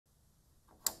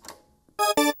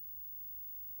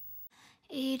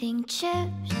Eating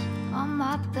chips on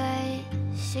my bed,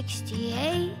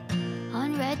 68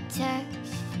 on red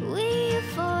text. We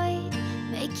avoid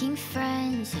making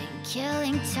friends and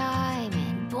killing time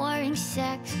and boring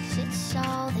sex, 'cause it's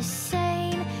all the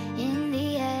same in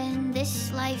the end.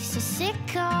 This life's a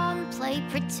sitcom, play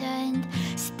pretend.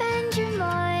 Spend your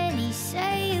money,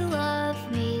 say you love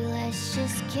me, let's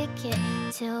just kick it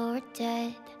till we're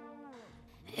dead.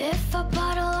 If I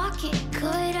bought a locket,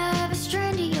 could have a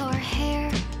strand of your hair?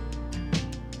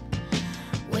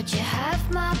 Would you have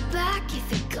my back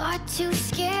if it got too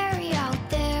scary out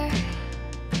there?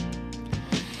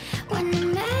 When the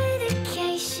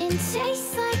medication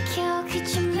tastes like hell, could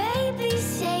you maybe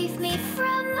save me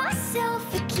from myself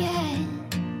again?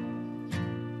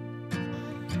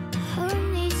 Who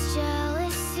needs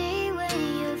jealousy when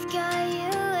you've got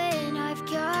you and I've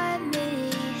got me?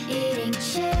 Eating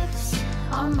chips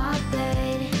on my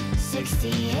bed,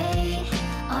 68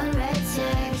 on red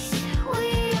text. We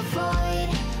avoid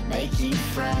making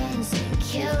friends and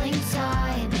killing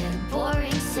time and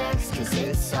boring sex, 'cause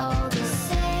it's all the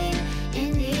same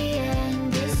in the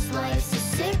end. This life's a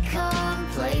sitcom,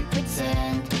 play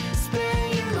pretend. Spend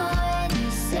your money,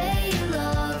 say you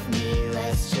love me,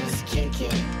 let's just kick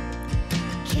it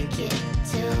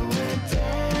till we're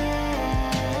dead.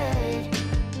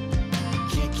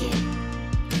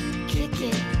 Kick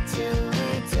it till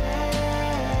we're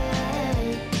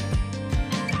dead.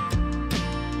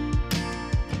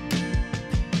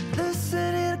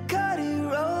 Listening to Cardi,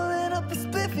 rolling up a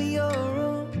spliff in your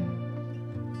room.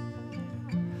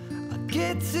 I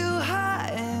get too high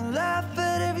and laugh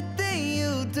at everything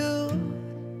you do.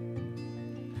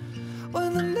 When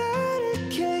the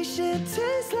medication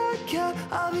tastes like hell,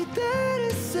 I'll be there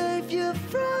to save you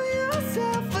from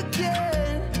yourself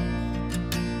again.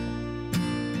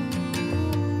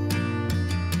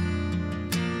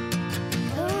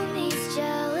 Who needs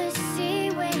jealousy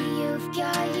when you've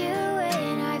got you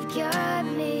and I've got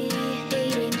me?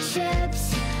 Eating chips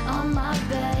on my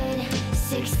bed,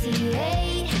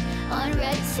 68 on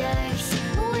red text.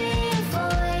 We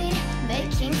avoid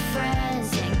making friends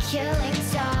and killing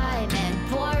time and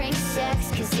boring sex,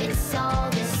 'cause it's all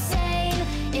the same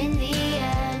in the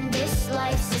end. This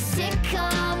life's a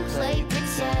sitcom, play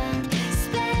pretend.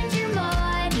 Spend your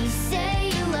money, say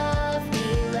you love me,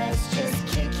 let's just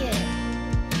kick it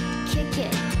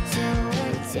till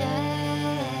we're dead.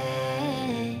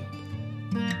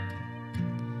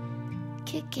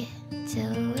 Kick it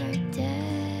till we're dead.